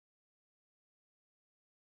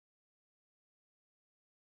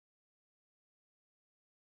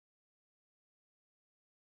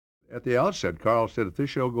At the outset, Carl said, if this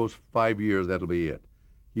show goes 5 years, that'll be it.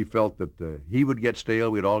 He felt that he would get stale,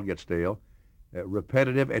 we'd all get stale,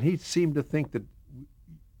 repetitive, and he seemed to think that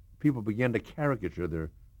people began to caricature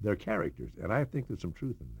their characters, and I think there's some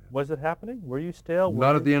truth in that. Was it happening? Were you stale?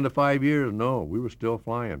 Not at the end of 5 years, no. We were still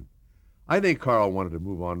flying. I think Carl wanted to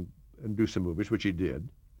move on and do some movies, which he did.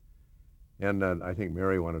 And I think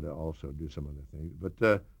Mary wanted to also do some other things.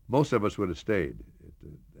 But most of us would have stayed.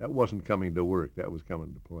 That wasn't coming to work. That was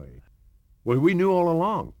coming to play. Well, we knew all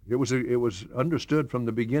along. It was understood from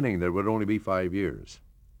the beginning that it would only be 5 years.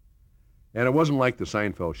 And it wasn't like the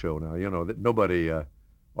Seinfeld show now, that nobody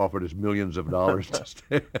offered us millions of dollars to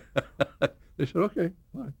stay. They said, okay,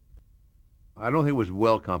 fine. I don't think it was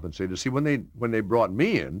well compensated. See, when they brought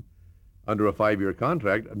me in under a 5-year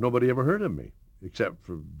contract, nobody ever heard of me except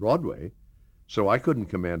for Broadway. So I couldn't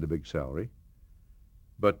command a big salary.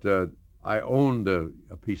 But I owned a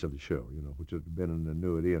piece of the show, which has been an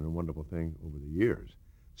annuity and a wonderful thing over the years.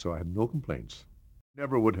 So I had no complaints.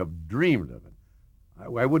 Never would have dreamed of it.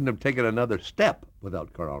 I wouldn't have taken another step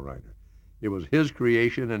without Carl Reiner. It was his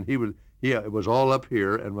creation, and it was all up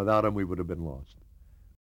here, and without him we would have been lost.